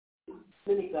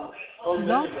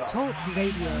Blog Talk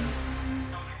Radio.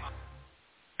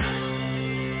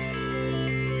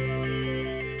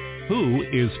 Who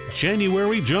is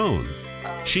January Jones?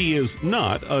 She is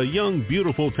not a young,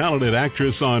 beautiful, talented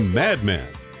actress on Mad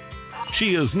Men.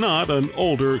 She is not an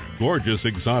older, gorgeous,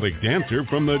 exotic dancer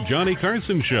from the Johnny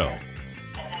Carson show.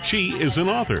 She is an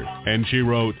author, and she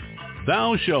wrote,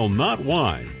 "Thou Shalt Not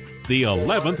Whine, the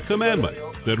 11th Commandment,"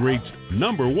 that reached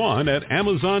 #1 at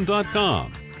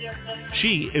Amazon.com.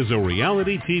 She is a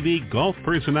reality TV golf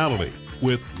personality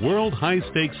with World High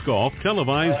Stakes Golf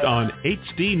televised on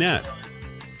HDNet.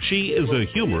 She is a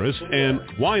humorist and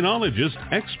winologist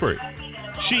expert.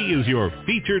 She is your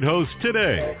featured host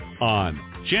today on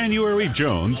January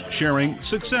Jones Sharing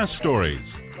Success Stories.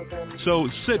 So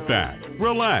sit back,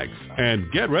 relax, and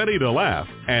get ready to laugh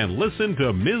and listen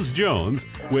to Ms. Jones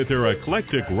with her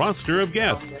eclectic roster of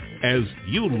guests as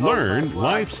you learn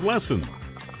life's lessons.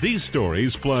 These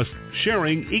stories plus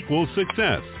sharing equals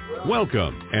success.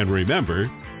 Welcome, and remember,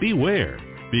 beware,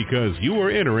 because you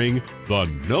are entering the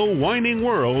no whining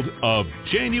world of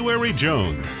January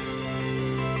Jones.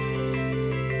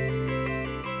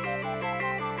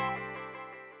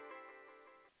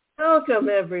 Welcome,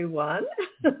 everyone.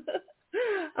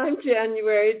 I'm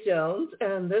January Jones,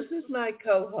 and this is my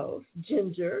co-host,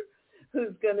 Ginger,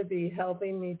 who's going to be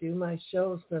helping me do my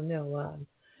shows from now on.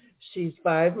 She's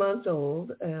 5 months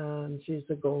old, and she's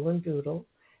a golden doodle,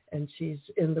 and she's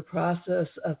in the process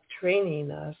of training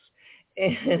us.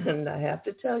 And I have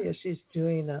to tell you, she's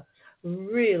doing a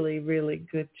really, really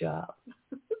good job.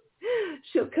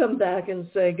 She'll come back and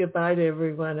say goodbye to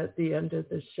everyone at the end of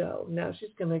the show. Now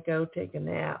she's going to go take a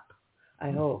nap,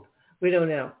 I hope. We don't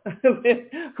know.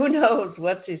 Who knows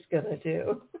what she's going to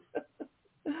do.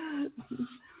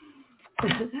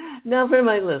 Now for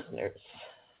my listeners,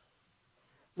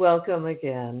 welcome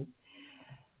again.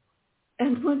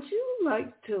 And would you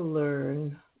like to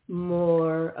learn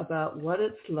more about what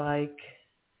it's like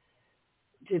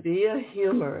to be a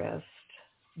humorist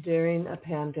during a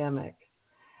pandemic?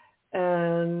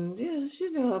 And yes,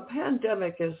 you know, a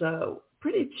pandemic is a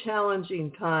pretty challenging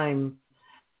time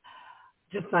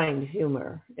to find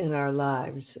humor in our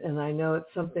lives. And I know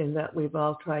it's something that we've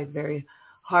all tried very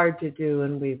hard to do,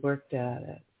 and we've worked at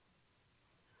it.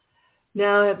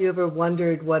 Now, have you ever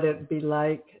wondered what it'd be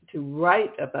like to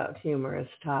write about humorous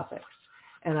topics?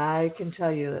 And I can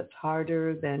tell you it's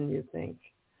harder than you think.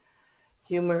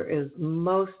 Humor is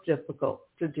most difficult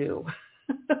to do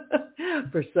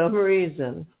for some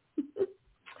reason.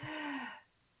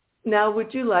 Now,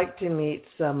 would you like to meet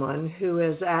someone who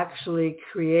has actually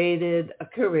created a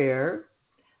career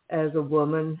as a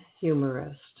woman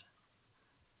humorist?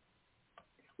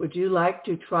 Would you like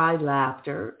to try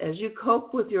laughter as you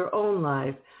cope with your own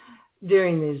life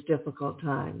during these difficult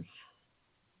times?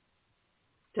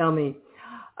 Tell me,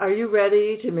 are you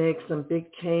ready to make some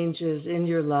big changes in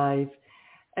your life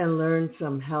and learn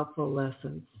some helpful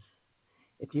lessons?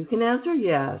 If you can answer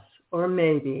yes or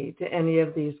maybe to any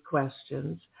of these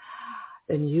questions,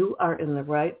 then you are in the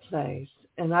right place.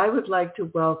 And I would like to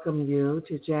welcome you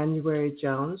to January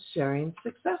Jones Sharing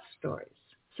Success Stories.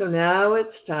 So now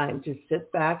it's time to sit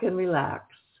back and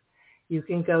relax. You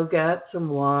can go get some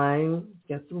wine,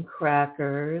 get some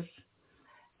crackers,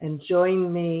 and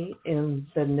join me in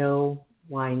the no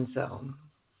wine zone.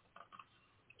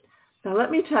 Now let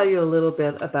me tell you a little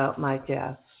bit about my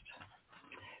guest.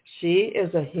 She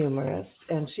is a humorist,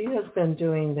 and she has been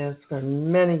doing this for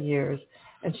many years,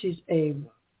 and she's a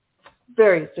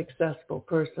very successful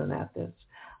person at this.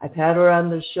 I've had her on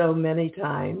the show many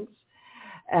times,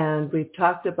 and we've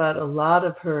talked about a lot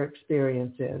of her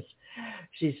experiences.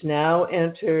 She's now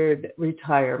entered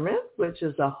retirement, which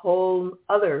is a whole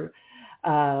other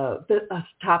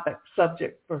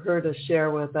subject for her to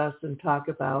share with us and talk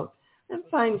about and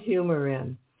find humor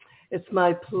in. It's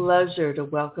my pleasure to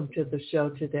welcome to the show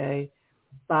today,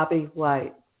 Bobby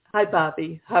White. Hi,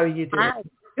 Bobby. How are you doing? Hi.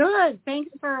 Good.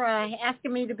 Thanks for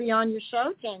asking me to be on your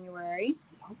show, January.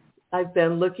 I've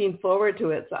been looking forward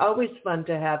to it. It's always fun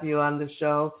to have you on the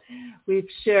show. We've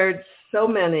shared so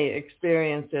many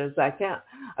experiences. I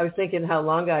was thinking how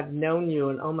long I've known you,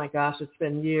 and oh my gosh, it's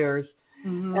been years.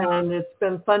 Mm-hmm. And it's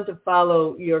been fun to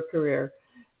follow your career.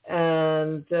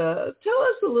 And tell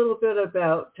us a little bit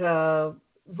about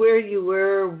where you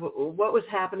were, what was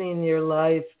happening in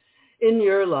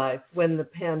your life when the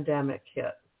pandemic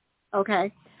hit.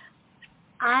 Okay.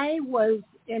 I was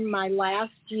in my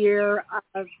last year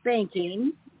of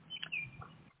banking.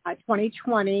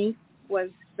 2020 was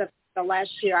the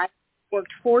last year. I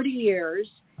worked 40 years,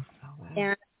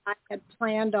 and I had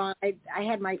planned on, I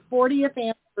had my 40th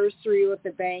anniversary with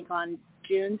the bank on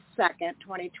June 2nd,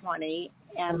 2020,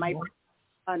 and my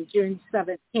on June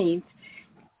 17th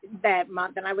that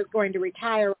month, and I was going to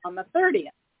retire on the 30th.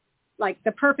 Like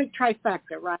the perfect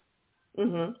trifecta, right?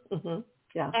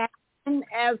 Yeah. And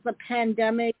as the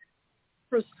pandemic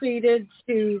proceeded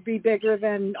to be bigger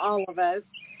than all of us,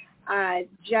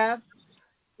 Jeff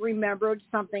remembered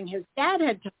something his dad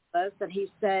had told us, and he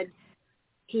said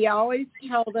he always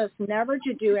told us never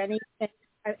to do anything,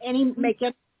 make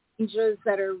any changes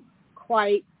that are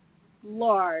quite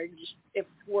large if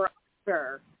we're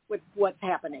unsure with what's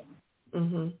happening.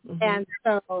 And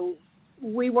so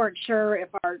we weren't sure if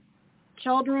our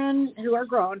children who are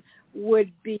grown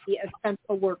would be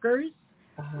essential workers,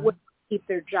 would keep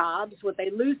their jobs, would they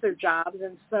lose their jobs,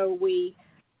 and so we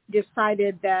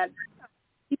decided that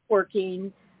keep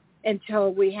working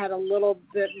until we had a little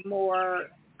bit more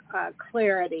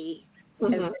clarity.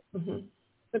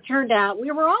 It turned out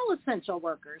we were all essential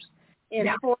workers in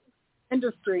 4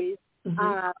 industries.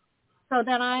 So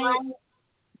then I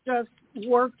just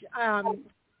worked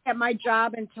at my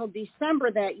job until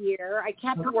December that year. I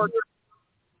kept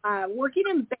working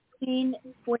in banking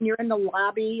when you're in the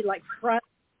lobby, like front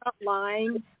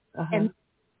line, and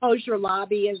close your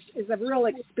lobby is a real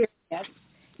experience.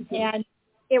 And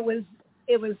it was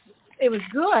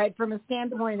good from a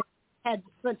standpoint. It had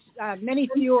such many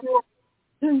fewer,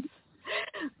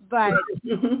 but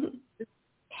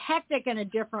hectic in a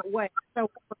different way. So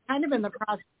we're kind of in the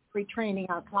process of retraining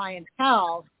our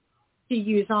clientele to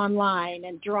use online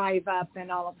and drive up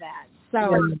and all of that.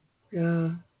 So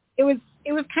it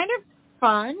was kind of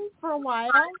fun for a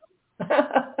while.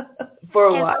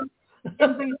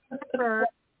 In December,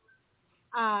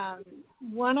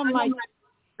 one of my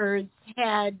doctors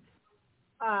had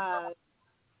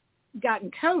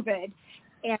gotten COVID,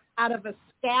 and out of a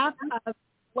staff of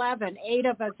 11, 8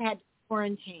 of us had to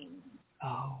quarantine.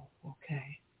 Oh,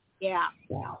 okay. Yeah.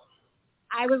 Wow.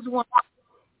 I was one. I'll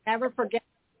never forget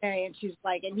the day, and she's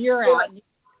like, "And you're out. And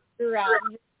you're out."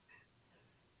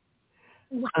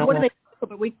 What do they do?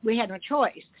 But we had no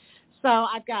choice. So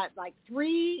I've got like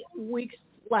 3 weeks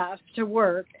left to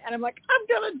work, and I'm like, I'm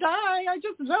gonna die. I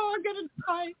just know I'm gonna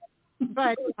die.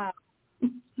 But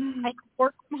I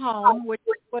worked from home, which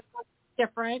was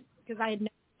different because I had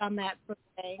never done that for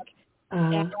the bank.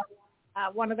 And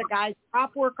one of the guys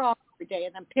drop work off every day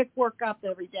and then pick work up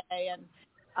every day, and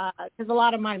because a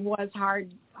lot of mine was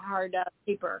hard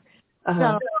paper.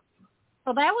 So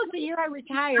that was the year I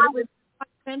retired. It was quite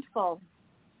eventful.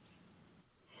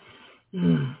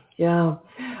 Yeah.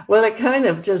 Well, it kind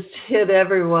of just hit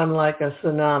everyone like a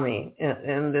tsunami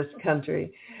in this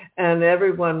country. And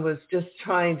everyone was just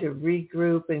trying to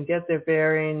regroup and get their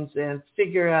bearings and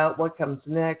figure out what comes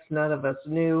next. None of us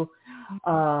knew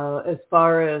as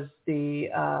far as the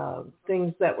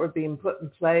things that were being put in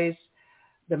place,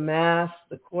 the masks,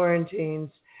 the quarantines.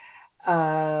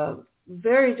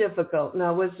 Very difficult.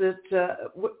 Now, was it,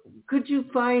 could you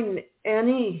find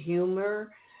any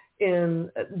humor in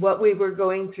what we were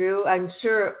going through? I'm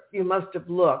sure you must have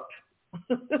looked.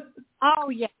 Oh,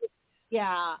 yeah.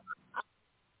 Yeah.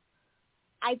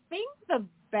 I think the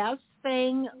best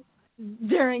thing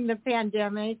during the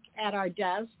pandemic at our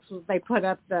desks was they put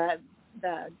up the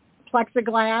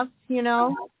plexiglass, you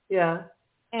know? Yeah.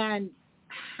 And,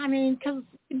 I mean, because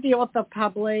you deal with the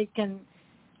public and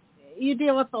you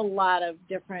deal with a lot of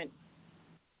different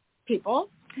people.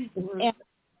 And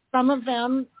some of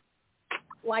them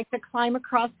like to climb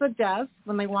across the desk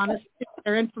when they want to see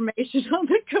their information on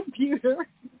the computer.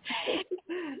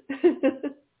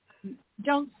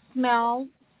 Don't smell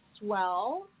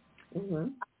well.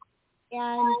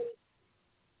 And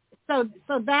so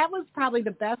that was probably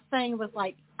the best thing, was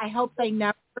like, I hope they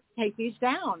never take these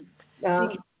down.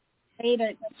 Because it made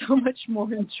it so much more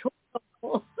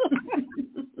enjoyable.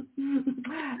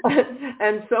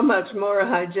 And so much more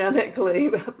hygienically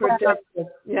protected.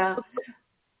 Yeah.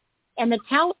 And the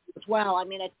tellers as well. I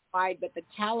mean, it's wide, but the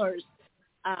tellers,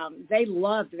 they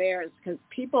loved theirs because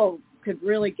people could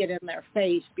really get in their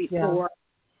face before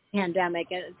the pandemic.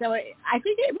 And so I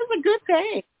think it was a good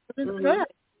thing. It was good.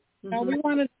 You know, we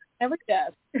wanted every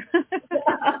desk.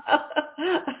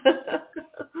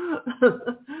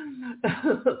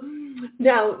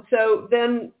 Now, so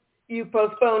then you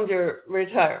postponed your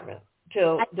retirement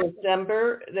till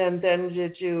December. Then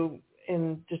did you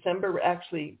in December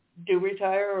actually do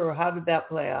retire, or how did that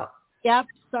play out? Yep.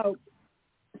 So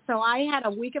I had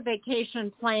a week of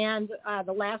vacation planned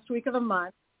the last week of the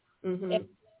month, and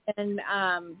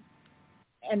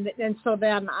so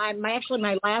then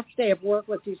my last day of work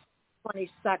was December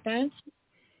 22nd,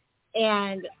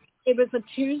 and it was a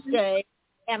Tuesday,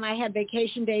 and I had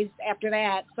vacation days after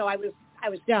that, so I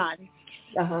was done.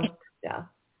 Yeah.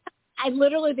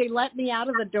 They let me out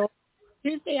of the door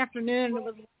Tuesday afternoon,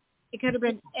 it could have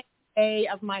been any day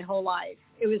of my whole life.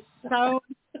 It was so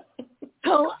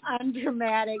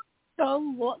undramatic,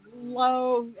 so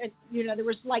low. There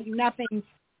was like nothing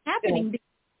happening.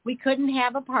 We couldn't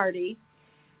have a party,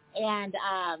 and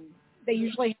they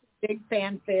usually have big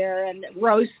fanfare and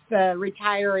roast the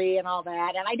retiree and all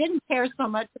that. And I didn't care so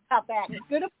much about that. As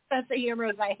good of a sense of humor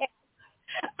as I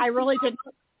had, I really didn't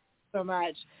so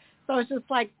much. So it's just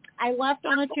like I left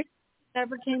on a Tuesday,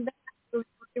 never came back.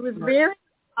 It was very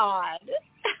odd.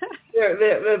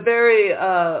 Very,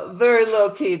 very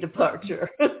low key departure.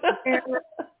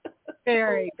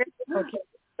 Very low key.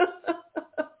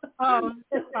 Oh,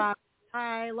 it's fun.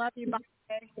 I love you. Bye.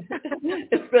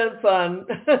 It's been fun.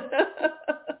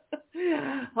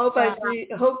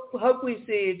 Hope we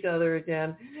see each other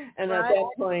again. And at that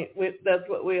point, that's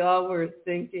what we all were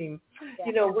thinking.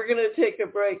 Yeah. We're going to take a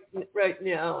break right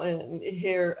now and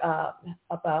hear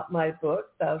about my book,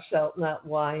 Thou Shalt Not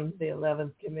Whine, the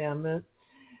 11th Commandment.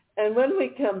 And when we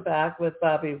come back with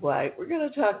Bobby White, we're going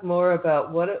to talk more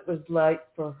about what it was like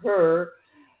for her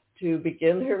to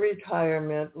begin her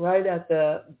retirement right at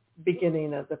the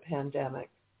beginning of the pandemic.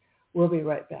 We'll be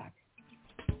right back.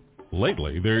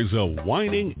 Lately, there's a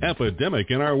whining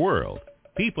epidemic in our world.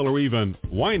 People are even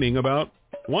whining about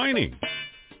whining.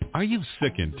 Are you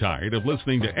sick and tired of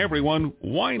listening to everyone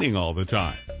whining all the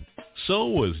time? So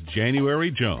was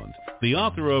January Jones, the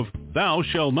author of Thou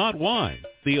Shalt Not Whine,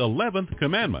 the 11th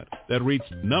Commandment, that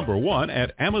reached number 1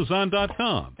 at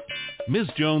Amazon.com. Ms.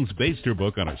 Jones based her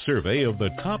book on a survey of the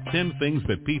top 10 things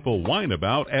that people whine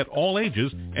about at all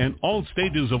ages and all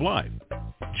stages of life.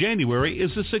 January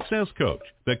is a success coach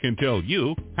that can tell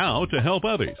you how to help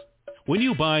others. When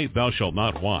you buy Thou Shalt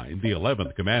Not Whine, the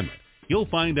 11th Commandment, you'll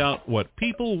find out what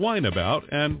people whine about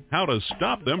and how to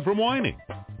stop them from whining.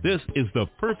 This is the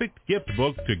perfect gift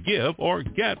book to give or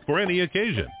get for any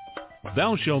occasion.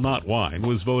 Thou Shalt Not Whine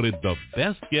was voted the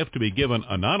best gift to be given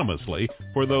anonymously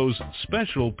for those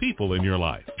special people in your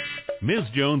life. Ms.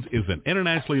 Jones is an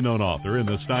internationally known author in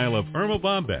the style of Irma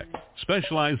Bombeck,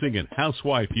 specializing in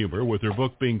housewife humor, with her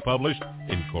book being published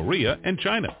in Korea and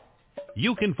China.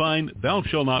 You can find Thou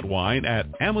Shalt Not Whine at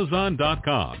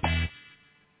Amazon.com.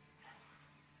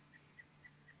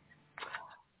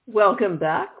 Welcome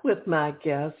back with my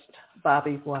guest,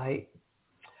 Bobby White.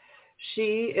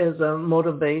 She is a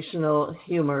motivational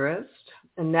humorist,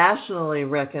 a nationally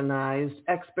recognized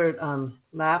expert on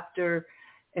laughter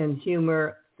and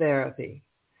humor therapy.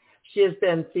 She has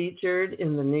been featured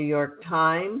in the New York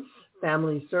Times,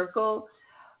 Family Circle,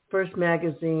 First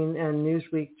Magazine, and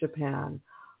Newsweek Japan.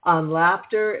 On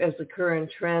laughter as a current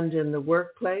trend in the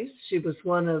workplace, she was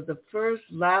one of the first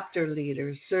laughter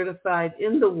leaders certified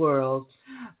in the world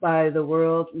by the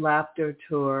World Laughter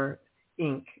Tour,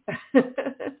 Inc.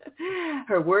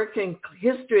 Her work in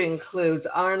history includes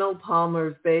Arnold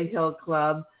Palmer's Bay Hill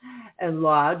Club and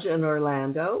Lodge in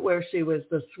Orlando, where she was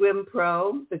the swim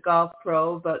pro, the golf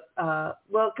pro, but,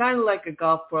 kind of like a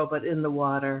golf pro, but in the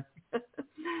water.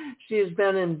 She has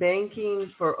been in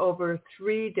banking for over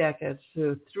 3 decades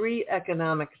through 3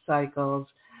 economic cycles,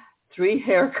 3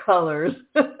 hair colors.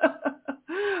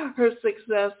 Her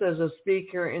success as a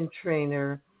speaker and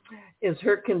trainer is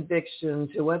her conviction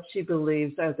to what she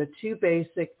believes are the 2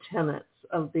 basic tenets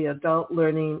of the adult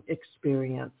learning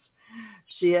experience.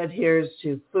 She adheres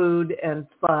to food and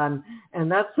fun,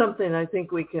 and that's something I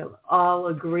think we can all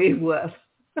agree with.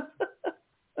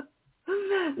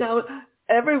 Now,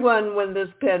 everyone, when this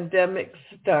pandemic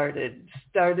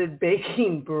started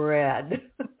baking bread.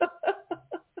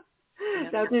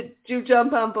 Now, did you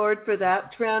jump on board for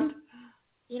that trend?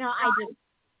 I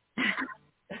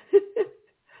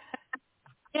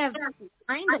just have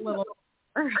mind a little,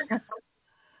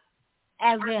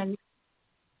 as in,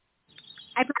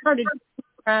 I prefer to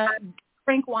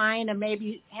drink wine and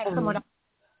maybe have someone else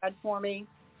bread for me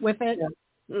with it. Yeah.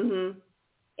 Mhm.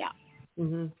 Yeah.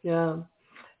 Mhm. Yeah.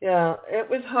 Yeah, it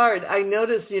was hard. I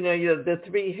noticed, you have the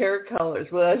 3 hair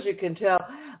colors. Well, as you can tell,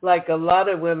 like a lot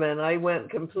of women, I went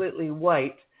completely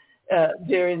white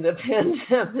during the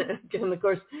pandemic. And, of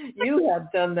course, you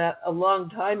have done that a long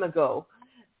time ago.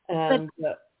 And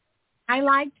I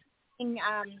liked seeing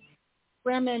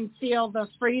women feel the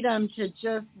freedom to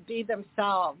just be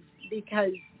themselves,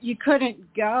 because you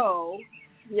couldn't go.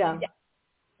 Yeah.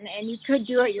 And you could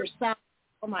do it yourself.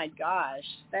 Oh my gosh,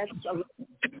 that's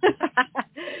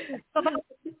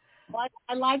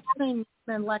I like seeing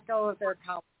women let go of their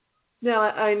color. Now,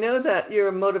 I know that you're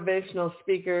a motivational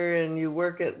speaker and you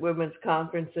work at women's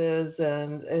conferences.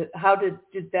 And how did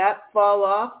that fall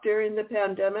off during the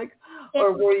pandemic,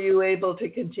 or were you able to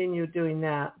continue doing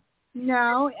that?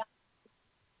 No.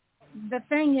 The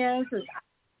thing is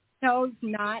chose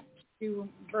not to do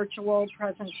virtual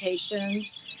presentations.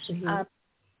 Mm-hmm.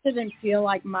 Didn't feel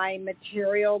like my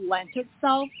material lent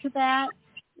itself to that.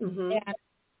 Mm-hmm. And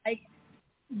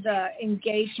the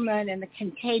engagement and the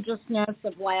contagiousness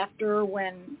of laughter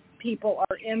when people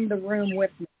are in the room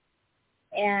with me.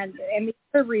 And the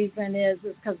other reason is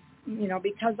because,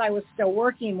 because I was still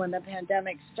working when the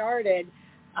pandemic started,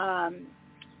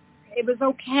 it was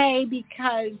okay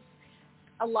because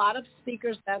a lot of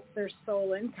speakers, that's their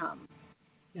sole income.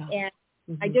 Yeah. And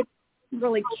Mm-hmm. I didn't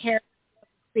really care about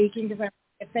speaking because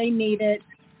if they need it,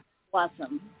 bless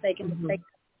them. They can Mm-hmm. take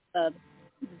the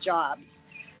job.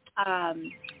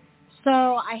 So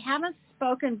I haven't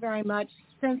spoken very much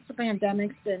since the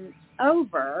pandemic's been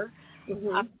over.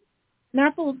 Mm-hmm.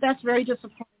 That's very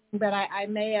disappointing, but I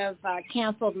may have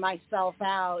canceled myself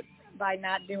out by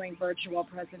not doing virtual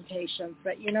presentations.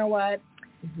 But you know what?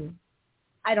 Mm-hmm.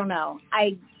 I don't know.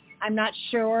 I'm not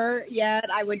sure yet.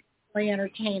 I would really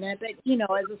entertain it, but as a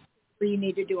speaker, you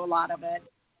need to do a lot of it.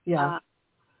 Yeah.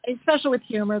 Especially with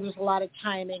humor, there's a lot of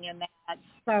timing in that.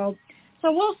 So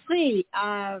we'll see.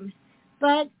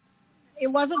 But it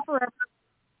wasn't forever.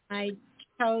 I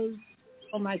chose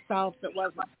for myself that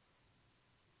wasn't.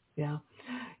 Yeah.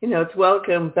 It's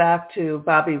welcome back to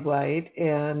Bobby White,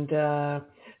 and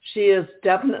she is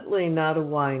definitely not a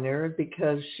whiner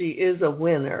because she is a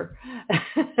winner,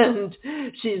 and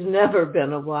she's never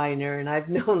been a whiner, and I've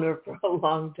known her for a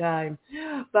long time.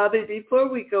 Bobby, before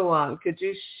we go on, could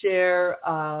you share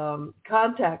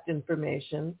contact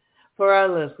information for our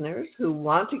listeners who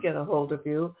want to get a hold of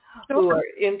you, Sure. who are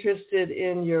interested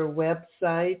in your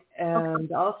website,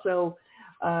 and also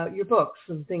your books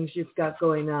and things you've got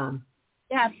going on?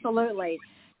 Yeah, absolutely.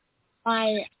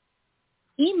 My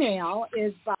email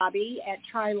is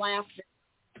Bobby@TryLaughter.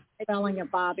 Spelling of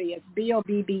Bobby is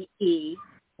BOBBE.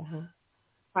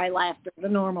 Try Laughter, the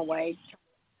normal way.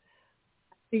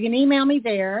 You can email me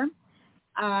there.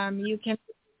 You can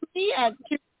see at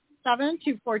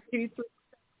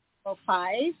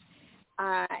 272-242-3705.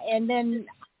 And then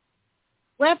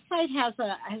website has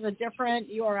a different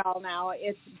URL now.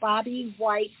 It's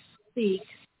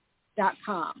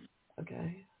BobbyWhiteSpeaks.com.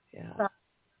 Okay. Yeah. So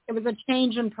it was a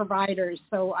change in providers,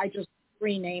 so I just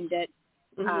renamed it.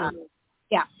 Mm-hmm.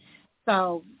 Yeah.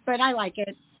 So, but I like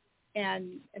it,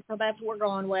 and so that's what we're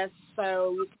going with.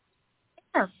 So,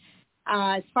 sure.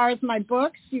 As far as my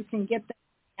books, you can get them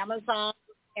on Amazon.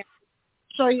 And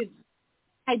show you.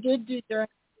 I did do during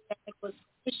the pandemic was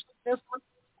this one.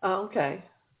 Oh, okay.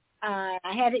 I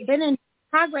had it been in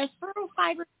progress for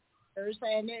 5 or 6 years,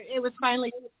 and it was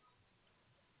finally.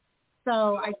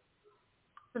 So I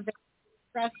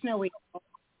Fresno Eagle,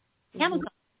 Amazon.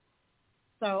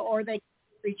 So, or they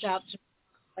reach out to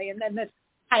me, and then the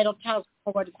title tells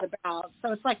them what it's about.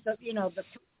 So it's like the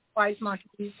wise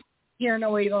monkeys, hear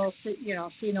no evil,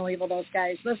 see no evil. Those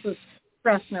guys. This is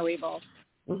Fresno Evil.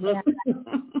 Mm-hmm.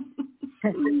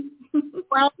 And,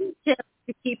 well, tips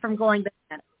to keep from going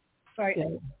bad. Sorry.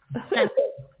 Yeah.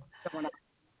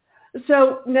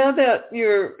 So now that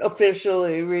you're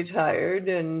officially retired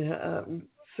and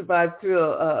survived through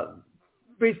a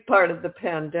brief part of the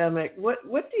pandemic, what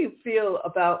do you feel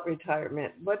about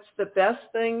retirement? What's the best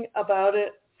thing about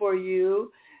it for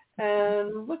you,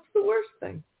 and what's the worst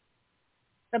thing?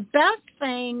 The best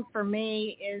thing for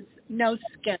me is no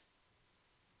schedule.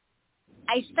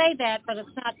 I say that, but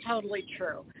it's not totally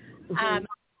true. Mm-hmm.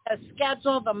 A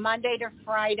schedule, the Monday to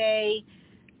Friday,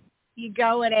 you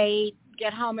go at 8,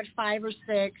 get home at 5 or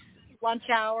 6. Lunch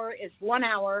hour is 1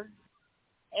 hour,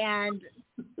 and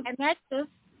that's just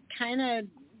kind of,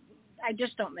 I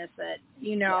just don't miss it.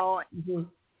 Mm-hmm.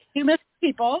 You miss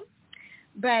people,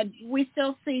 but we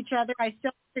still see each other. I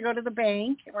still have to go to the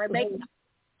bank, or I make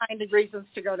find reasons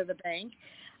to go to the bank.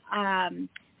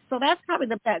 So that's probably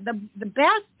the best. The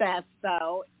best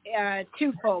though,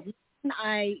 twofold.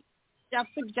 I just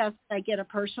suggest I get a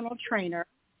personal trainer,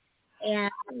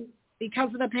 and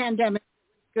because of the pandemic,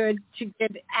 it's good to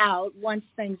get out once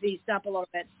things eased up a little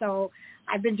bit. So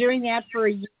I've been doing that for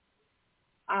a year.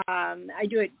 I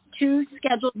do it 2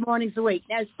 scheduled mornings a week.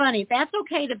 Now, it's funny. That's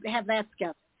okay to have that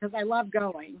schedule because I love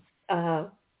going. Uh-huh.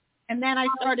 And then I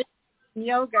started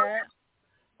yoga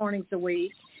mornings a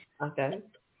week. Okay.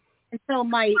 And so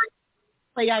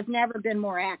I've never been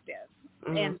more active,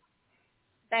 and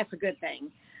that's a good thing.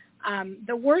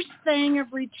 The worst thing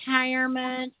of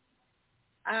retirement,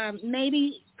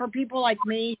 maybe for people like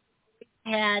me,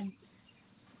 had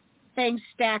things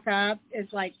stack up, is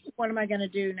like, what am I going to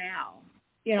do now?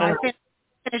 I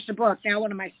finished the book. Now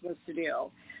what am I supposed to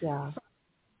do? Yeah. So,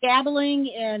 dabbling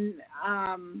in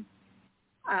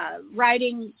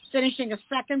writing, finishing a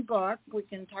second book, we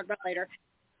can talk about later,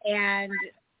 and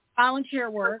volunteer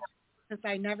work, because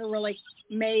I never really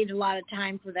made a lot of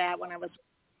time for that when I was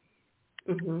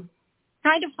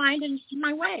trying to find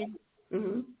my way.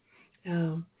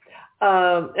 Yeah.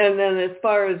 And then as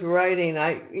far as writing,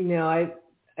 I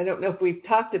don't know if we've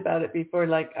talked about it before.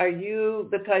 Like, are you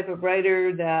the type of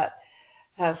writer that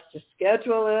has to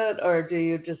schedule it, or do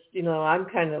you just, I'm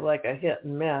kind of like a hit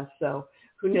and miss, so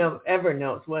who ever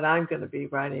knows what I'm going to be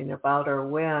writing about or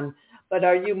when. But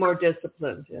are you more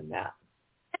disciplined in that?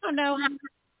 I don't know how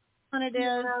disciplined it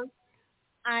is.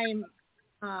 I'm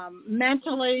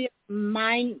mentally,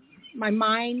 my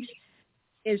mind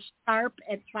is sharp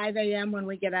at 5 a.m. when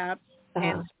we get up,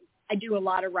 and I do a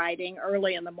lot of writing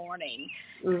early in the morning.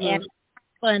 And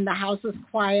when the house is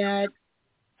quiet,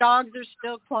 dogs are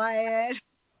still quiet.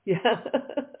 Yeah.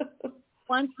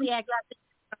 Once the activity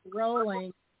is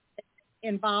rolling, it's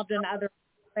involved in other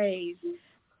ways.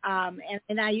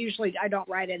 And I don't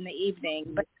write in the evening,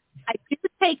 but I do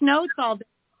take notes all day.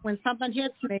 When something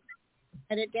hits me,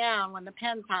 write it down when the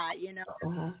pen's hot,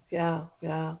 Yeah,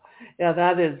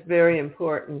 that is very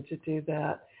important to do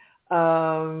that.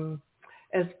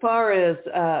 As far as,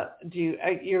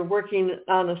 you're working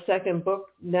on a second book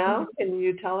now? Can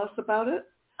you tell us about it?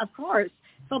 Of course.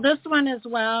 So this one as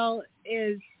well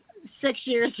is 6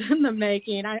 years in the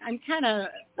making. I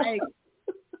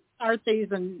start these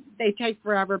and they take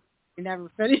forever. I never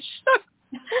finish.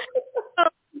 So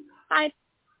I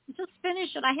just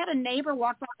finished it. I had a neighbor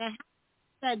walk by my house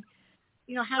and said,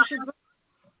 how's your book?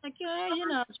 Like,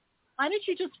 yeah, why didn't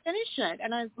you just finish it?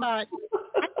 And I thought,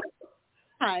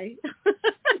 hi.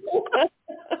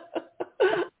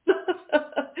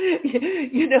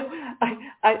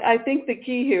 I think the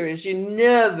key here is you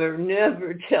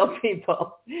never tell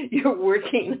people you're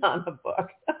working on a book.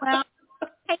 Well,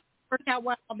 it worked out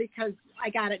well because I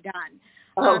got it done.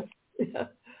 Yeah.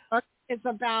 Book is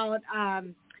about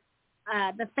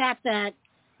the fact that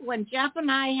when Jeff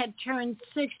and I had turned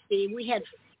 60, we had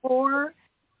 4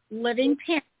 living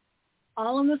parents,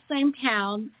 all in the same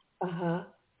town.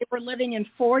 They were living in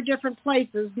 4 different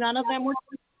places. None of them were,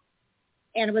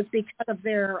 and it was because of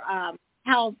their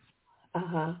health.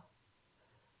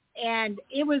 And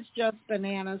it was just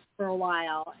bananas for a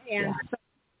while. And so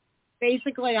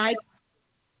basically, I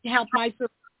helped my sister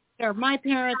take care of my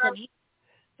parents, and his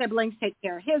siblings take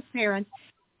care of his parents.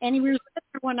 And we were sitting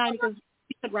there one night because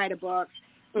we could write a book.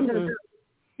 Because it's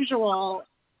usual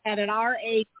that at our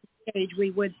age stage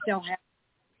we would still have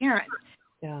parents.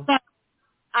 Yeah. So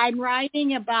I'm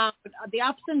writing about the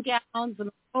ups and downs and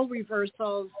the role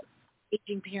reversals of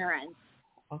aging parents.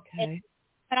 Okay.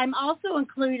 But I'm also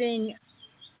including,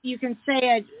 you can say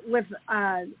it with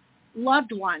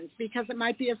loved ones, because it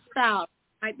might be a spouse,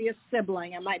 it might be a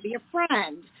sibling, it might be a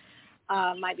friend,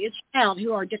 might be a child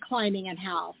who are declining in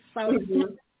health. So it's not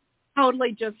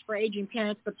totally just for aging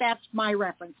parents, but that's my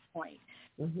reference point.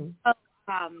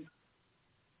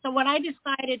 So when I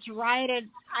decided to write it,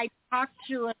 I talked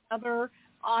to another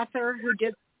author who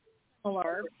did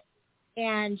similar,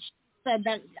 and she said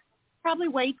that probably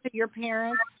wait till your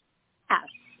parents pass,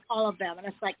 all of them. And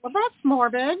it's like, well, that's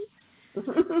morbid.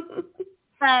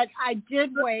 But I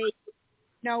did wait.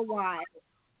 Know why?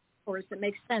 Of course, it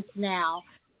makes sense now.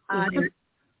 To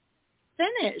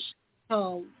finish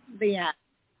till the end.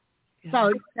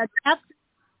 So Jeff's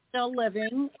still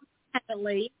living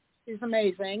independently. She's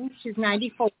amazing. She's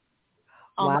 94.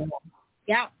 Wow.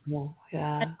 Yeah.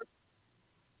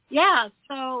 Yeah.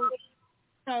 So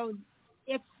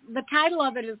it's, the title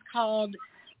of it is called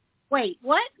Wait,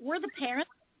 What? We're the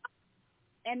Parents?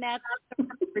 And that's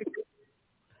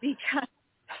because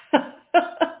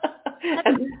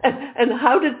and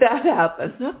how did that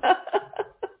happen?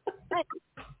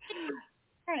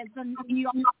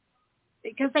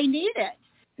 Because they need it.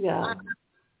 Yeah.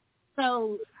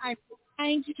 So I'm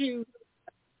trying to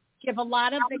give a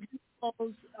lot of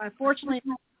examples. Fortunately,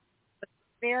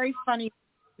 very funny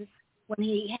when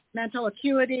he had mental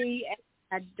acuity and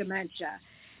had dementia.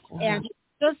 And he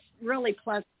was just really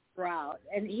pleasant throughout.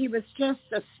 And he was just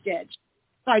a stitch.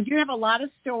 So I do have a lot of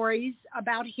stories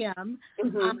about him.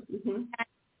 I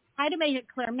try to make it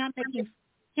clear I'm not making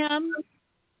him,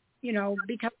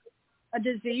 because of a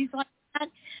disease like that.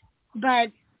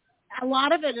 But a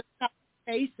lot of it is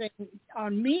facing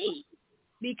on me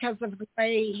because of the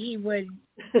way he would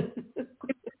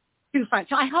do fun.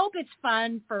 So I hope it's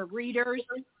fun for readers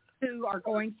who are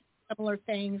going through similar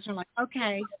things. I'm like,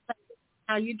 okay, so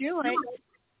how you do it?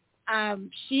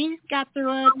 She got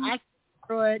through it. I got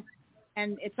through it.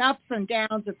 And it's ups and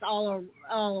downs. It's all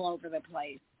over the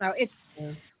place. So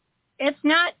it's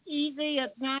not easy.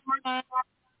 It's not fun.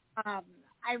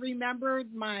 I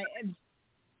remembered my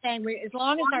saying, as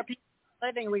long as our people are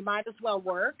living, we might as well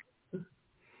work.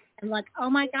 I'm like, oh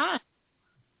my God,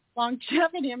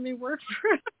 longevity. I mean, work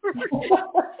forever.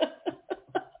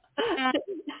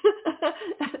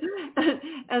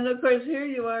 And of course, here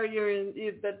you are. You're in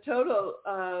the total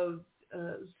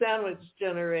sandwich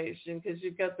generation, because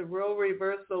you've got the role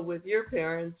reversal with your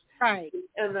parents, Right?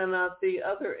 and then at the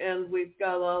other end, we've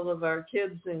got all of our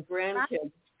kids and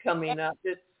grandkids coming up.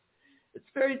 It's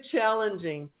very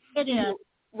challenging. It is.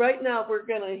 Right now, we're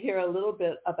going to hear a little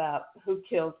bit about who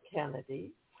killed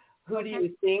Kennedy. Who do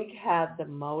you think had the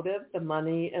motive, the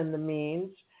money, and the means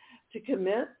to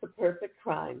commit the perfect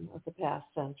crime of the past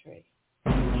century?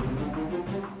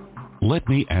 Let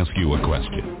me ask you a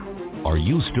question. Are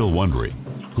you still wondering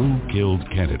who killed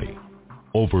Kennedy?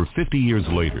 Over 50 years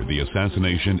later, the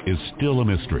assassination is still a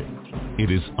mystery.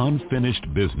 It is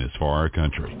unfinished business for our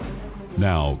country.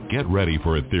 Now, get ready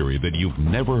for a theory that you've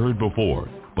never heard before,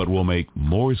 but will make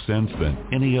more sense than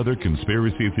any other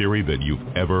conspiracy theory that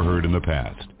you've ever heard in the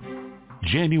past.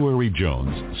 January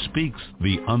Jones speaks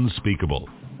the unspeakable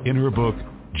in her book,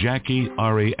 Jackie,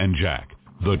 Ari, and Jack,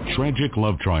 The Tragic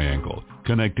Love Triangle,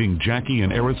 connecting Jackie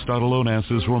and Aristotle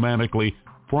Onassis romantically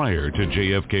prior to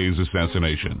JFK's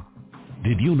assassination.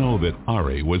 Did you know that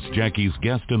Ari was Jackie's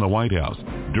guest in the White House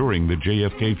during the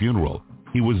JFK funeral?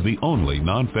 He was the only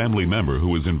non-family member who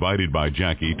was invited by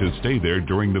Jackie to stay there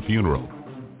during the funeral.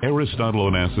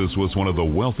 Aristotle Onassis was one of the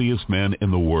wealthiest men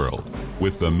in the world,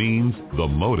 with the means, the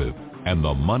motive, and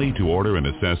the money to order an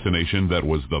assassination that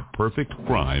was the perfect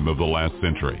crime of the last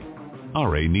century.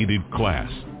 Ari needed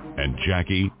class, and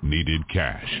Jackie needed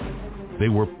cash. They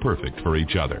were perfect for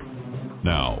each other.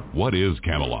 Now, what is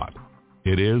Camelot?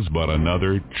 It is but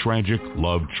another tragic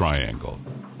love triangle.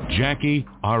 Jackie,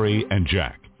 Ari, and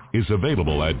Jack is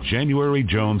available at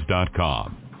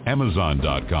JanuaryJones.com,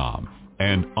 Amazon.com,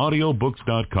 and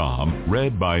audiobooks.com,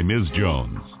 read by Ms.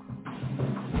 Jones.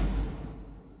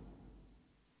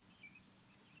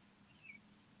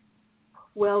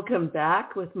 Welcome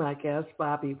back with my guest,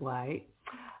 Bobby White.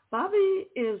 Bobby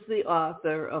is the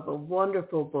author of a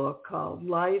wonderful book called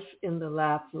Life in the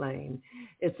Laugh Lane.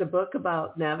 It's a book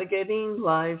about navigating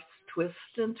life's twists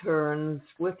and turns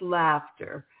with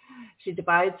laughter. She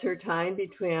divides her time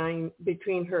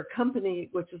between her company,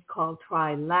 which is called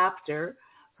Try Laughter,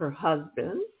 her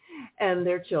husband, and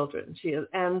their children.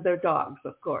 And their dogs,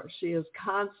 of course. She is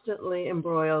constantly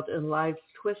embroiled in life's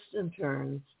twists and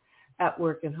turns at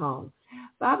work and home.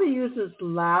 Bobby uses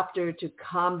laughter to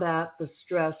combat the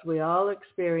stress we all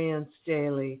experience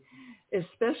daily,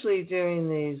 especially during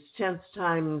these tense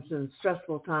times and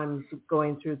stressful times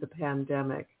going through the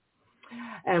pandemic.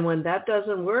 And when that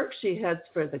doesn't work, she heads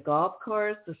for the golf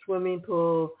course, the swimming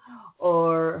pool,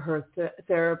 or her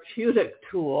therapeutic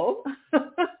tool,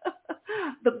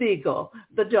 the beagle,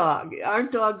 the dog.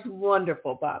 Aren't dogs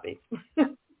wonderful, Bobby?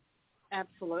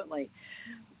 Absolutely.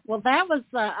 Well, that was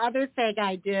the other thing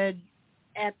I did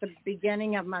at the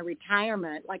beginning of my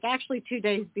retirement, like actually 2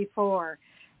 days before.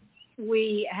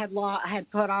 We had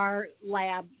put our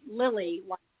lab, Lily,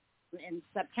 in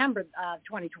September of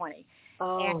 2020.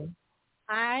 Oh. And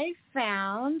I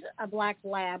found a black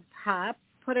lab pup,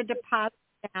 put a deposit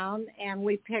down, and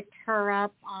we picked her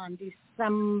up on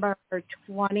December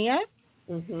 20th,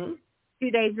 2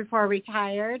 days before I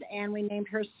retired, and we named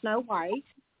her Snow White.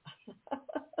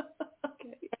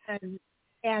 Okay.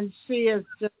 And she is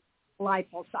just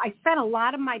delightful. So I spent a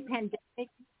lot of my pandemic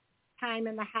time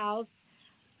in the house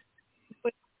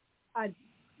with a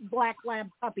black lab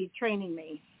puppy training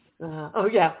me. Oh,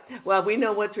 yeah. Well, we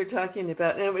know what you're talking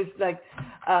about. And it was like,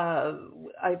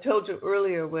 I told you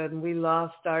earlier, when we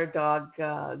lost our dog,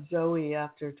 Zoe,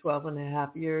 after 12 and a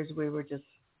half years, we were just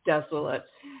desolate.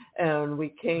 And we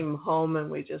came home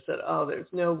and we just said, oh, there's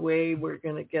no way we're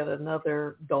going to get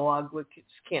another dog. We just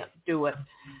can't do it.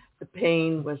 The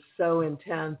pain was so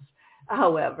intense.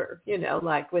 However,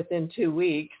 like within 2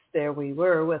 weeks, there we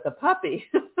were with a puppy.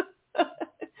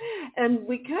 And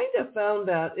we kind of found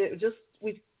that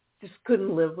we just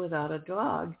couldn't live without a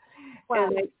dog. Wow.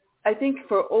 And I think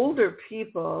for older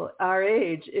people our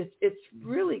age, it's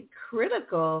really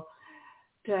critical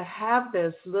to have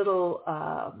this little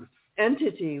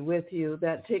entity with you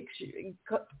that takes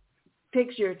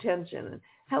your attention and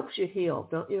helps you heal.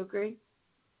 Don't you agree?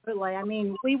 Really. I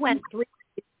mean, we went 3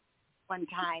 days one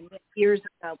time years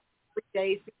ago, 3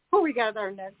 days before we got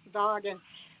our next dog. And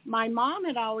my mom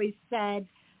had always said,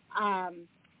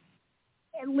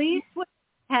 at least with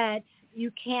pets,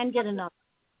 you can get enough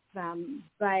of them.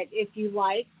 But if you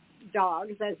like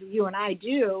dogs, as you and I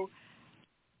do,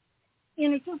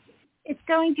 it's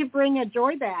going to bring a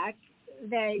joy back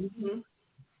that you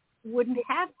wouldn't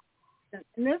have.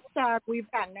 And this dog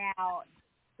we've got now,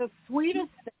 the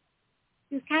sweetest thing.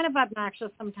 she's kind of obnoxious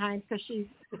sometimes because she's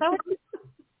so,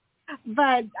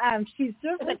 but she's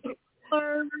just a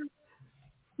killer.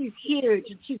 She's huge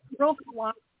and she's real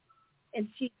fluffy, and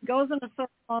she goes in a circle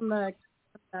on the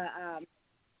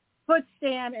foot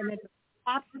stand and then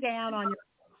pops down on your.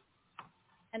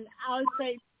 And I'll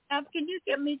say, Steph, can you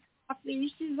get me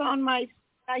coffee? She's on my.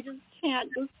 I just can't.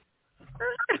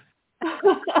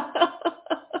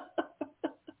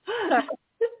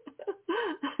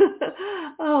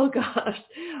 Oh gosh.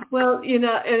 Well, you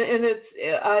know, and it's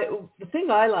the thing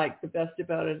I like the best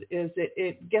about it is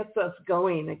it gets us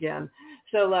going again.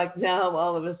 So like now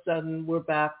all of a sudden we're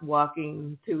back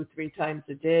walking 2-3 times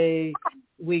a day.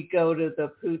 We go to the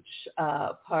Pooch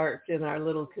Park in our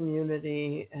little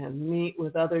community and meet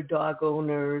with other dog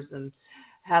owners and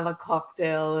have a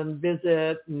cocktail and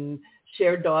visit and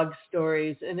share dog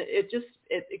stories, and it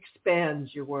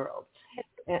expands your world,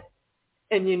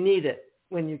 and you need it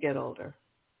when you get older.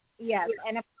 Yes,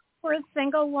 and if we're a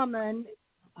single woman,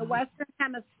 the Western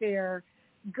Hemisphere,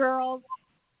 girls,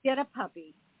 get a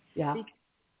puppy. Yeah. Because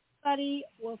somebody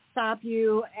will stop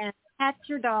you and pet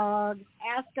your dog,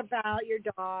 ask about your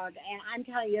dog, and I'm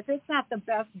telling you, if it's not the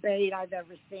best bait I've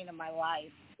ever seen in my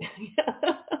life.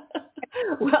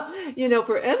 Well, you know,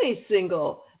 for any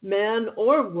single man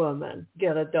or woman,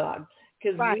 get a dog.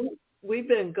 Because we've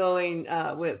been going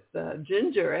with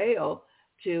ginger ale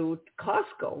to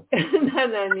Costco.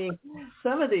 And I mean,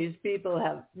 some of these people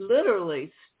have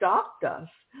literally stalked us.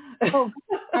 Oh.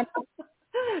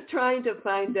 Trying to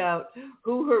find out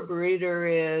who her breeder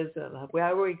is and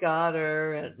where we got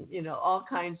her and, you know, all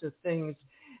kinds of things.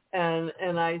 And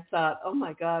I thought, oh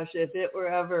my gosh, if it were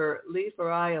ever Leaf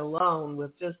or I alone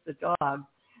with just the dog,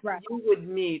 you would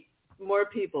meet more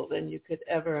people than you could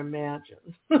ever imagine.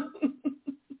 Yeah,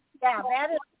 that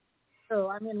is true.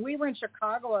 I mean, we were in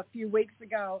Chicago a few weeks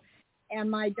ago, and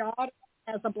my daughter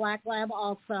has a black lab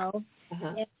also,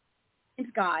 and he's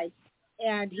Guy,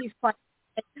 and he's quite,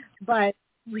 but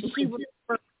she was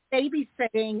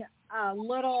babysitting a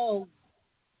little,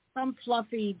 some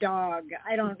fluffy dog.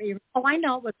 I don't even, I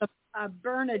know it was a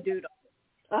Bernedoodle.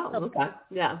 Oh, okay,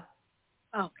 yeah.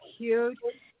 Oh, cute.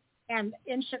 And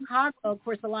in Chicago, of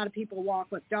course, a lot of people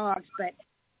walk with dogs, but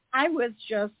I was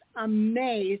just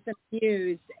amazed and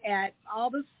amused at all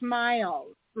the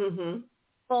smiles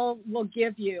people will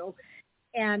give you.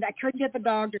 And I couldn't get the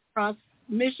dog to cross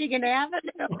Michigan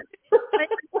Avenue. Pick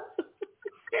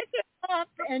it up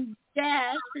and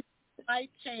dash. I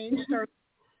changed her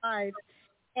life.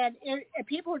 And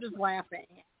people were just laughing.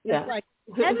 Yeah. It's like,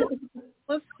 that is the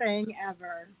coolest thing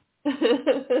ever.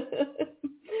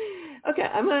 Okay,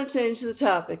 I'm going to change the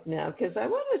topic now because I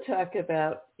want to talk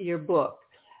about your book,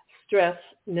 Stress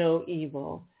No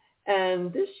Evil.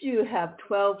 And this you have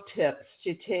 12 tips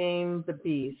to tame the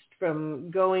beast from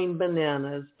going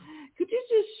bananas. Could you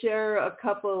just share a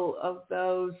couple of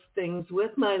those things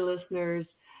with my listeners,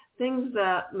 things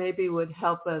that maybe would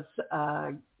help us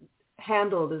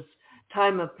handle this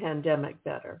time of pandemic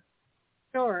better?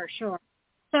 Sure.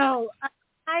 So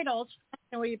title, Stress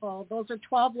No Evil, those are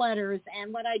 12 letters.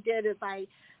 And what I did is I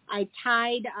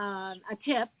tied a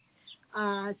tip,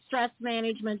 stress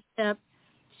management tip,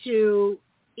 to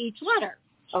each letter.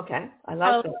 Okay, I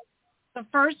love that. The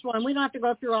first one, we don't have to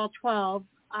go through all 12,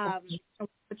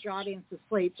 put your audience to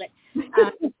sleep, but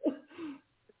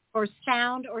or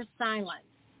sound or silence.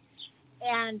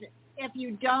 And if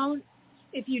you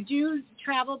do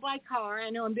travel by car, I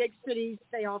know in big cities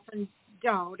they often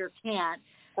don't or can't,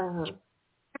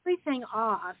 everything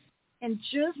off and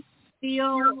just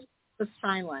feel the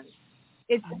silence.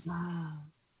 It's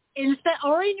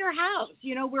or in your house.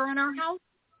 You know, we're in our house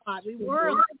spot. We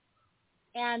were,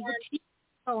 and the TV's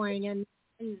going, and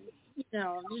you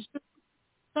know,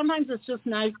 sometimes it's just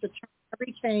nice to turn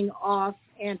everything off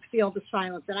and feel the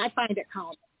silence, and I find it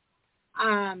calming.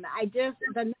 The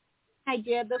next I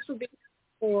did, this would be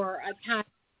for a time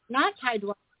not tied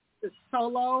to the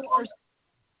solo or,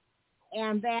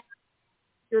 and that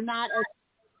you're not a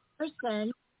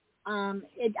person.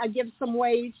 I give some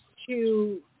ways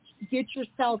to get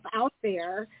yourself out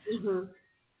there.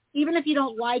 Even if you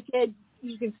don't like it,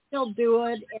 you can still do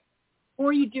it. And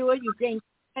before you do it, you gain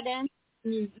confidence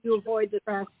and you avoid the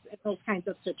stress in those kinds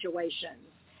of situations.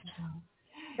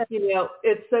 You know,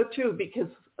 it's so true because,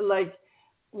 like,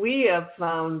 we have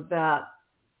found that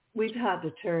we've had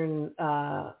to turn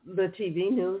the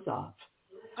TV news off.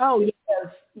 Oh,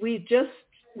 because we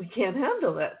can't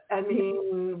handle it. I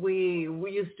mean, we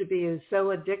used to be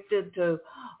so addicted to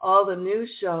all the news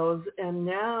shows, and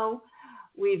now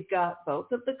we've got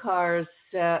both of the cars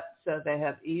set so they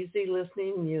have easy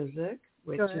listening music,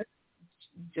 which is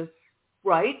just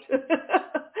right.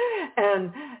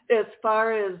 And as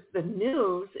far as the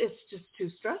news, it's just too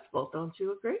stressful. Don't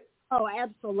you agree? Oh,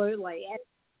 absolutely. And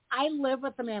I live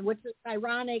with a man, which is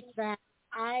ironic that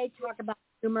I talk about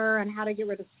humor and how to get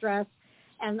rid of stress.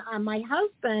 And my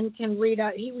husband can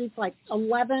he reads like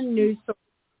 11 news stories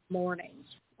in the morning.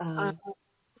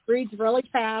 Reads really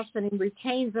fast and he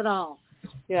retains it all.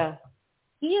 Yeah.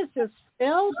 He is just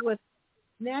filled with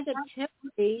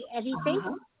negativity and he thinks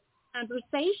it's a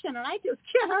conversation and I just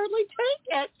can hardly take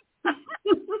it.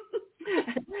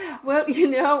 Well,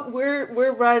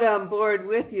 we're right on board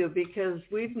with you because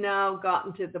we've now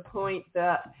gotten to the point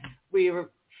that we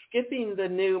were skipping the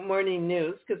morning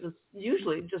news because it's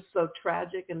usually just so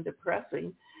tragic and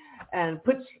depressing and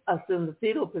puts us in the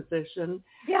fetal position.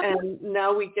 Yeah. And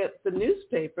now we get the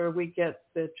newspaper, we get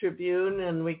the Tribune,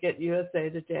 and we get USA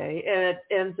Today,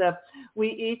 and we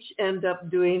each end up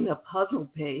doing a puzzle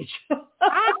page.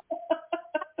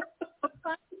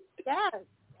 Yes,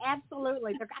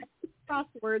 absolutely. The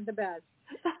crossword, the best.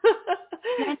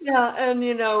 Yeah, and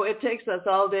it takes us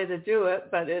all day to do it,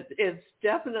 but it's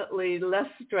definitely less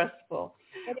stressful.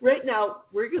 Right now,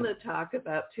 we're going to talk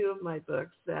about two of my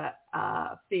books that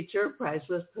feature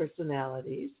priceless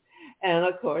personalities. And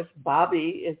of course,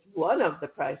 Bobby is one of the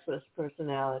priceless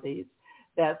personalities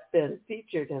that's been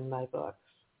featured in my books.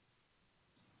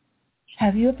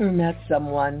 Have you ever met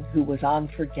someone who was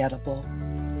unforgettable?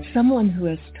 Someone who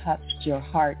has touched your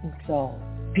heart and soul?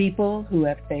 People who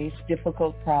have faced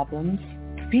difficult problems?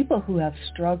 People who have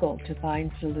struggled to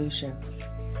find solutions?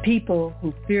 People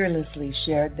who fearlessly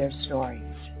shared their stories?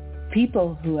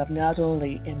 People who have not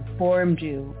only informed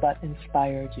you but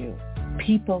inspired you?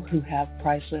 People who have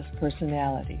priceless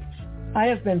personalities? I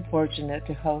have been fortunate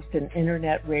to host an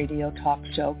internet radio talk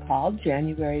show called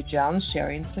January Jones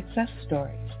Sharing Success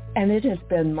Stories. And it has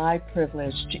been my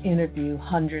privilege to interview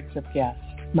hundreds of guests.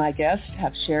 My guests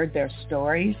have shared their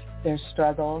stories, their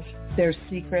struggles, their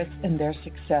secrets, and their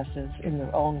successes in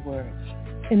their own words.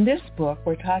 In this book,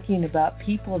 we're talking about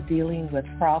people dealing with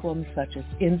problems such as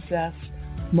incest,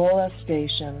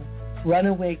 molestation,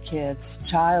 runaway kids,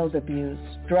 child abuse,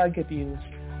 drug abuse,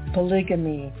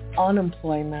 polygamy,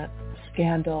 unemployment,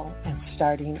 scandal, and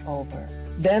starting over.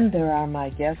 Then there are my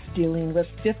guests dealing with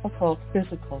difficult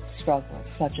physical struggles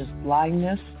such as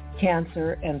blindness,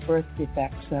 cancer, and birth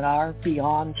defects that are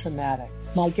beyond traumatic.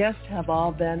 My guests have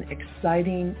all been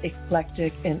exciting,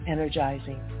 eclectic, and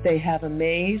energizing. They have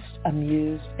amazed,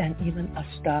 amused, and even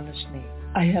astonished me.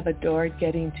 I have adored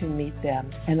getting to meet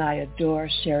them, and I adore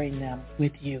sharing them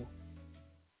with you.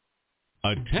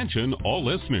 Attention all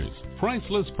listeners.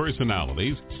 Priceless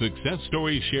Personalities, Success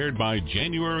Stories Shared by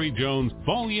January Jones,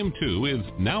 Volume 2 is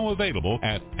now available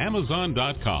at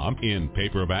Amazon.com in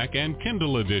paperback and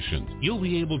Kindle editions. You'll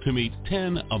be able to meet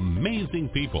 10 amazing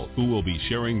people who will be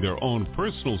sharing their own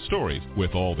personal stories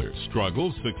with all their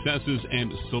struggles, successes,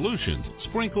 and solutions,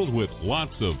 sprinkled with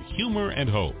lots of humor and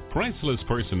hope. Priceless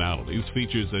Personalities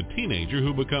features a teenager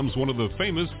who becomes one of the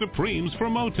famous Supremes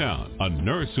from Motown, a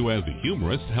nurse who as a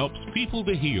humorist helps people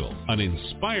to heal, an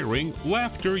inspiring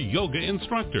laughter yoga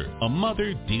instructor, a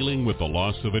mother dealing with the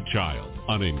loss of a child,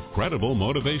 an incredible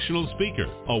motivational speaker,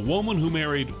 a woman who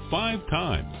married 5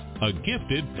 times, a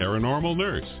gifted paranormal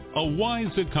nurse, a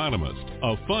wise economist,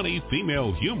 a funny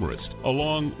female humorist,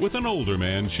 along with an older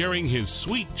man sharing his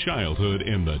sweet childhood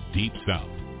in the Deep South.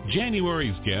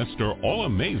 January's guests are all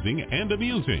amazing and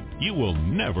amusing. You will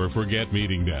never forget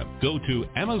meeting them. Go to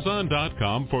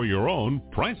Amazon.com for your own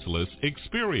priceless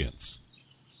experience.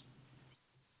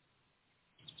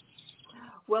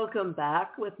 Welcome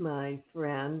back with my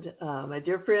friend, my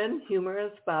dear friend,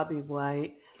 humorist Bobby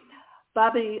White.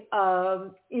 Bobby, I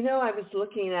was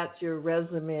looking at your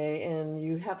resume and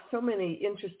you have so many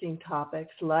interesting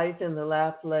topics, life in the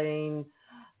laugh lane,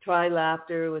 Try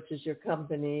Laughter, which is your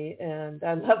company, and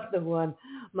I love the one,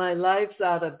 my life's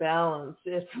out of balance.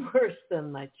 It's worse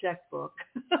than my checkbook,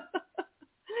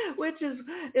 which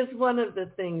is one of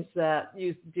the things that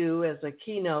you do as a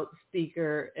keynote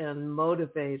speaker and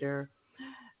motivator.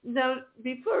 Now,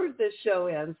 before the show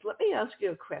ends, let me ask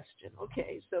you a question.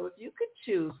 Okay, so if you could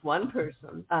choose one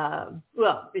person,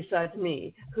 besides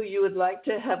me, who you would like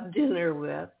to have dinner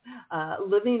with,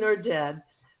 living or dead,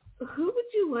 who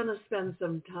would you want to spend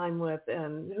some time with,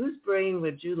 and whose brain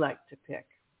would you like to pick?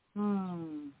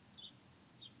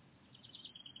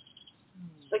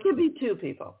 It can be 2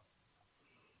 people.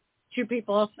 2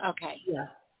 people? Okay. Yeah.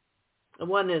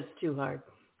 One is too hard.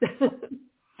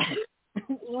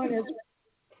 One is...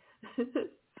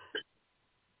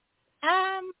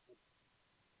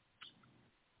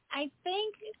 I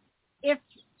think if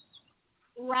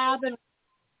Robin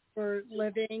were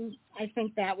living, I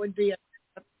think that would be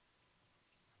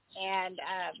and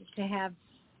to have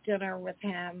dinner with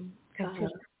him because he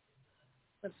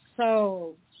was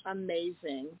so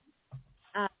amazing.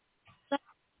 That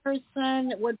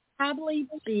person would probably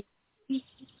be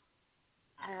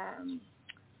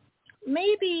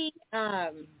maybe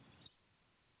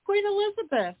Queen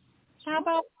Elizabeth. How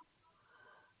about?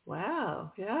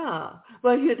 Wow, yeah.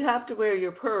 Well, you'd have to wear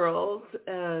your pearls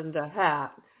and a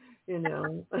hat, Yeah,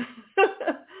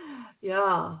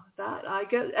 that I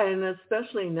get, and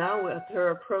especially now with her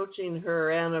approaching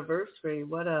her anniversary,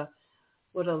 what a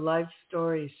life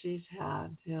story she's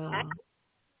had. Yeah.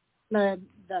 The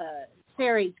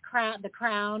series The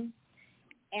Crown,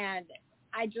 and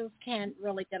I just can't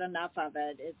really get enough of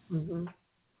it. It's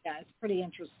it's pretty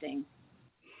interesting.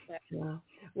 Yeah.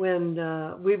 When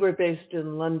we were based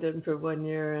in London for 1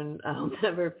 year, and I'll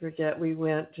never forget, we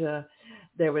went,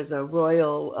 there was a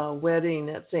royal wedding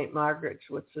at St. Margaret's,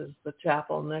 which is the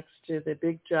chapel next to the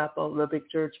big chapel, the big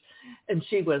church, and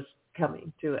she was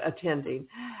attending.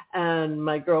 And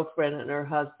my girlfriend and her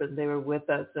husband, they were with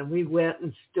us, and we went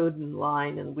and stood in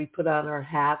line, and we put on our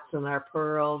hats and our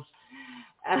pearls,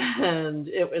 and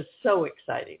it was so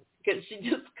exciting because she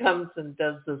just comes and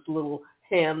does this little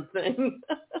hand thing.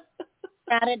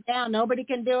 Got it down. Nobody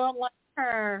can do it like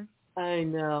her. I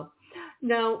know.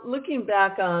 Now, looking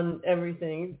back on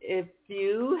everything, if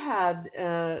you had,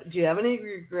 do you have any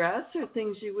regrets or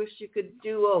things you wish you could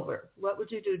do over? What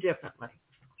would you do differently?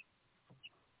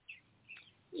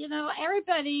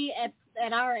 Everybody at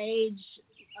our age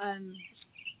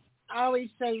always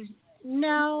says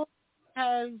no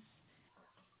because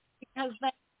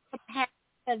the past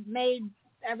has made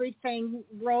everything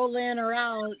roll in or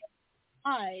out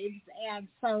lives, and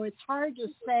so it's hard to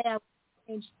say I would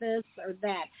change this or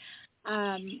that.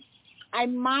 I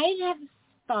might have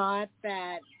thought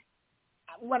that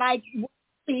when I was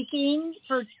speaking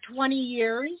for 20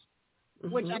 years,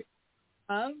 which I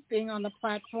love being on the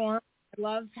platform, I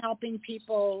love helping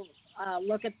people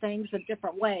look at things a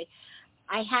different way.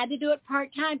 I had to do it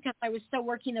part-time because I was still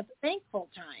working at the bank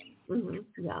full-time.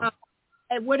 Yeah.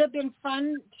 It would have been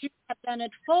fun to have done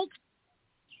it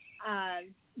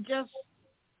full-time, just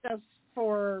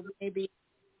for maybe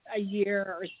a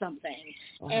year or something.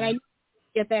 And I didn't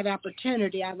get that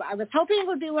opportunity. I was hoping it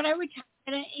would be when I retired.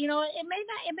 It may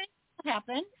not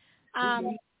happen. I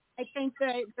think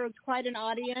that there's quite an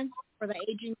audience for the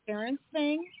aging parents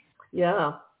thing.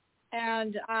 Yeah.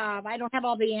 And I don't have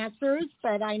all the answers,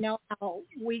 but I know how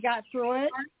we got through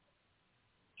it.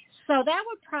 So that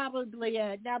would probably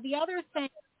it. Now, the other thing,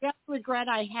 the other regret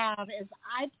I have is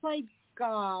I played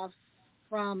golf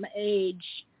from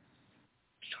age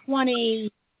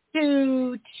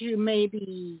 22 to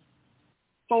maybe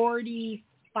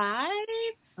 45.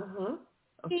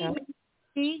 Okay.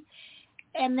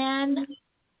 And then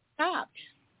stopped.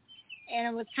 And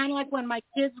it was kind of like when my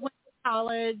kids went to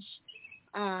college,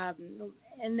 and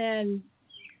then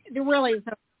there really is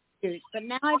no excuse. But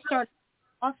now I've started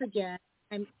off again.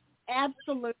 I'm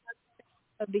absolutely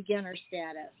a beginner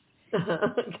status.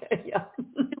 Okay, yeah.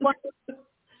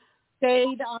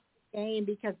 Stayed on the game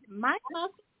because my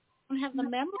muscles don't have the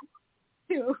memory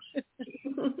to.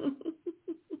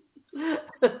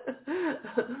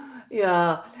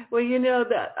 Yeah. Well,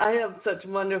 that I have such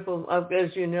wonderful,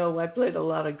 as you know, I played a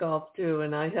lot of golf too,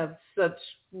 and I have such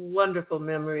wonderful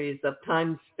memories of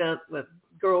time spent with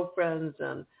girlfriends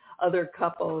and other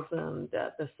couples and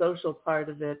the social part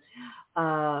of it.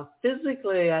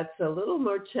 Physically, it's a little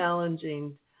more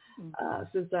challenging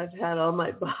since I've had all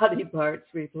my body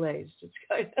parts replaced. It's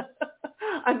kind of,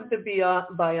 I'm the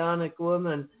bionic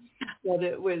woman. But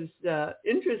it was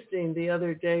interesting. The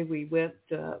other day we went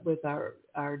with our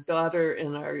daughter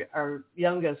and our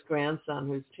youngest grandson,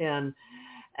 who's 10,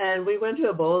 and we went to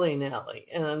a bowling alley,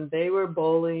 and they were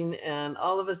bowling, and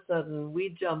all of a sudden we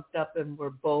jumped up and were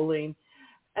bowling,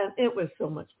 and it was so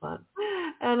much fun.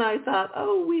 And I thought,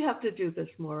 we have to do this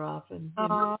more often.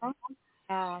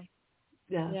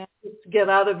 Yeah. Get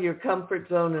out of your comfort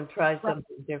zone and try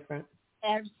something different.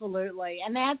 Absolutely.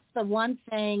 And that's the one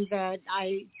thing that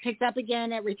I picked up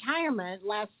again at retirement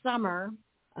last summer.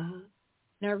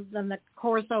 Then the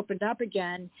course opened up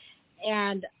again.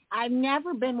 And I've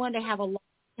never been one to have a large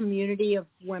community of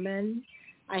women.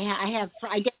 I have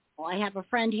a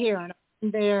friend here and a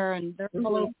friend there, and they're a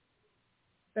little.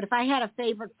 But if I had a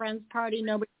favorite friends party,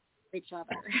 nobody knew each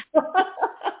other.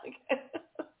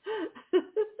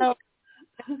 So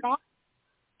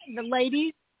the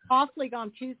ladies golf league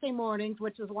on Tuesday mornings,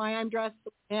 which is why I'm dressed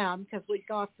as I am, because we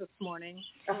golfed this morning.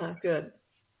 Good.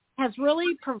 Has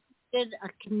really provided a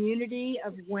community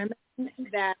of women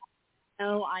that I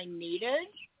know I needed.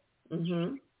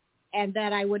 and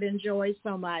that I would enjoy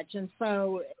so much. And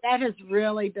so that has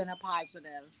really been a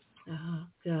positive.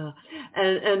 Yeah.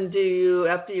 And do you,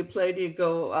 after you play, do you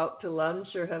go out to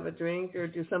lunch or have a drink or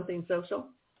do something social?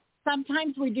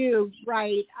 Sometimes we do,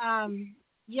 right.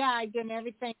 Yeah, I've done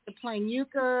everything to playing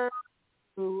euchre,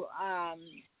 to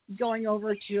going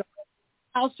over to a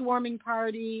housewarming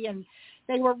party, and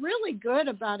they were really good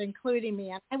about including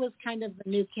me. I was kind of the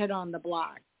new kid on the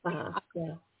block. Yeah.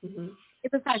 Mm-hmm.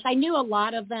 It was nice. I knew a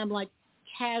lot of them, like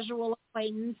casual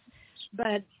acquaintance,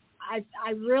 but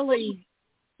I really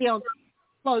feel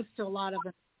close to a lot of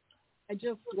them. I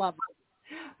just love them.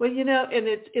 Well, and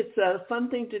it's a fun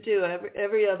thing to do.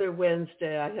 Every other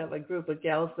Wednesday, I have a group of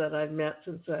gals that I've met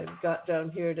since I got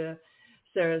down here to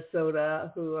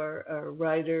Sarasota who are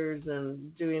writers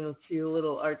and doing a few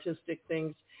little artistic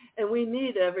things. And we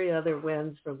meet every other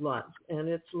Wednesday for lunch, and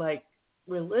it's like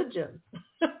religion.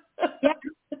 Yeah.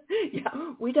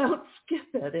 Yeah, we don't skip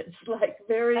it. It's like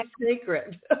very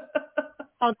sacred.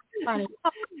 Oh, that's funny.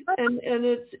 And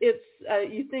it's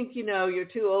you think you're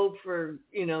too old for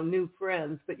new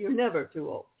friends, but you're never too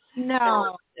old.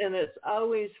 No. And it's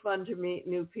always fun to meet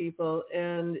new people,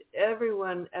 and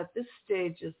everyone at this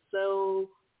stage is so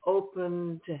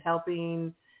open to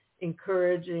helping,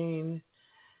 encouraging.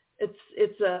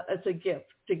 It's a gift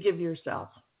to give yourself.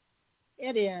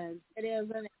 It is. And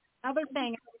another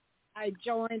thing I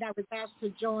was asked to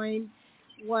join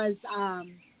was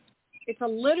it's a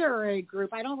literary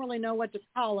group. I don't really know what to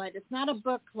call it. It's not a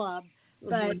book club,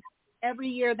 but every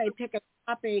year they pick a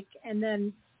topic, and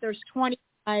then there's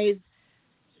 25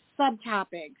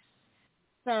 subtopics.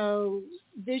 So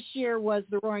this year was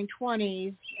the Roaring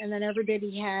Twenties, and then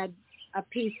everybody had a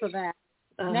piece of that.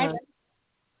 Next,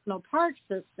 National Park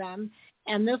System,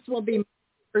 and this will be my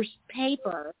first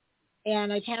paper,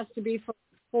 and it has to be for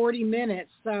 40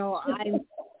 minutes. So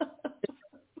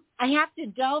I have to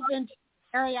delve into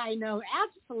an area I know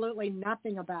absolutely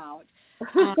nothing about.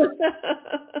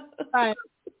 But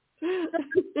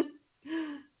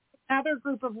another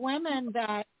group of women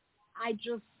that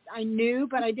I knew,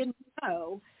 but I didn't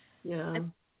know. Yeah.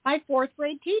 My fourth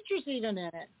grade teacher's even in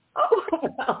it. Oh,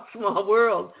 well, small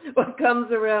world. What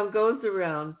comes around goes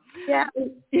around. Yeah.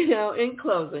 In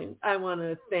closing, I want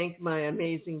to thank my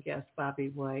amazing guest, Bobby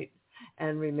White.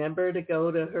 And remember to go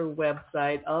to her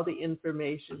website. All the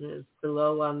information is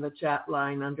below on the chat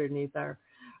line underneath our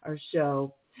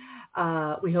show.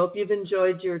 We hope you've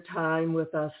enjoyed your time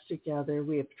with us together.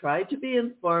 We have tried to be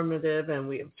informative, and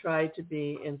we have tried to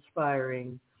be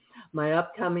inspiring. My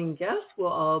upcoming guests will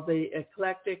all be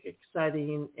eclectic,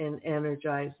 exciting, and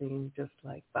energizing, just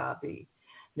like Bobby.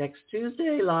 Next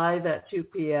Tuesday, live at 2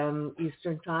 p.m.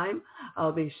 Eastern Time,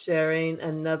 I'll be sharing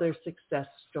another success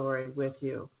story with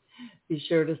you. Be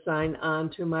sure to sign on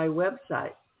to my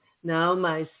website. Now,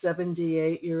 my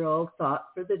 78-year-old thought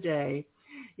for the day.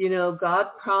 God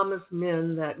promised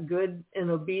men that good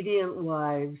and obedient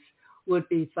wives would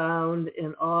be found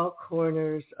in all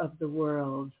corners of the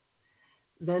world.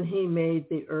 Then he made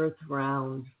the earth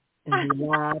round, and he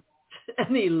laughed,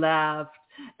 and he laughed,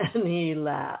 and he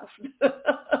laughed.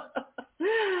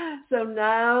 So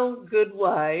now, good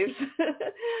wives,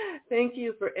 thank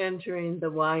you for entering the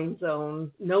wine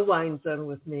zone, no wine zone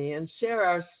with me, and share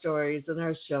our stories and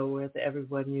our show with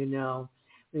everyone you know.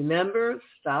 Remember,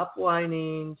 stop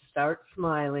whining, start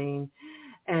smiling,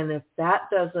 and if that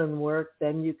doesn't work,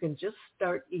 then you can just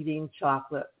start eating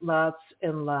chocolate, lots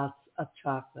and lots of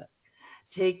chocolate.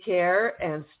 Take care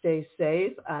and stay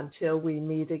safe until we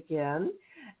meet again.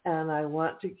 And I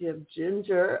want to give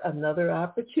Ginger another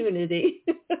opportunity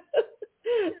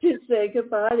to say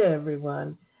goodbye to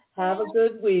everyone. Have a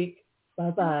good week.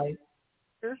 Bye-bye.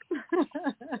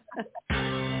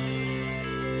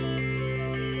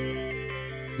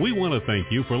 We want to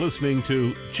thank you for listening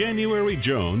to January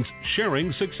Jones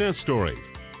Sharing Success Stories.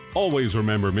 Always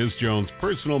remember Ms. Jones'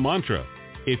 personal mantra,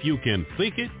 if you can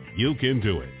think it, you can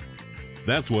do it.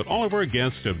 That's what all of our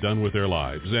guests have done with their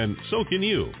lives, and so can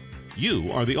you.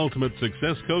 You are the ultimate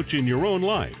success coach in your own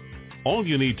life. All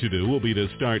you need to do will be to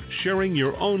start sharing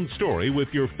your own story with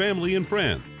your family and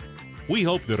friends. We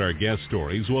hope that our guest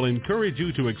stories will encourage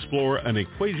you to explore an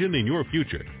equation in your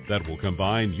future that will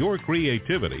combine your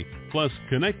creativity plus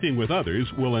connecting with others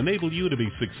will enable you to be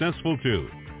successful too.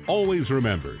 Always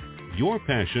remember, your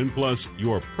passion plus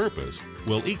your purpose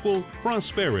will equal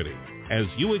prosperity as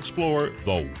you explore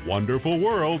the wonderful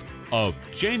world of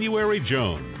January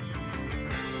Jones.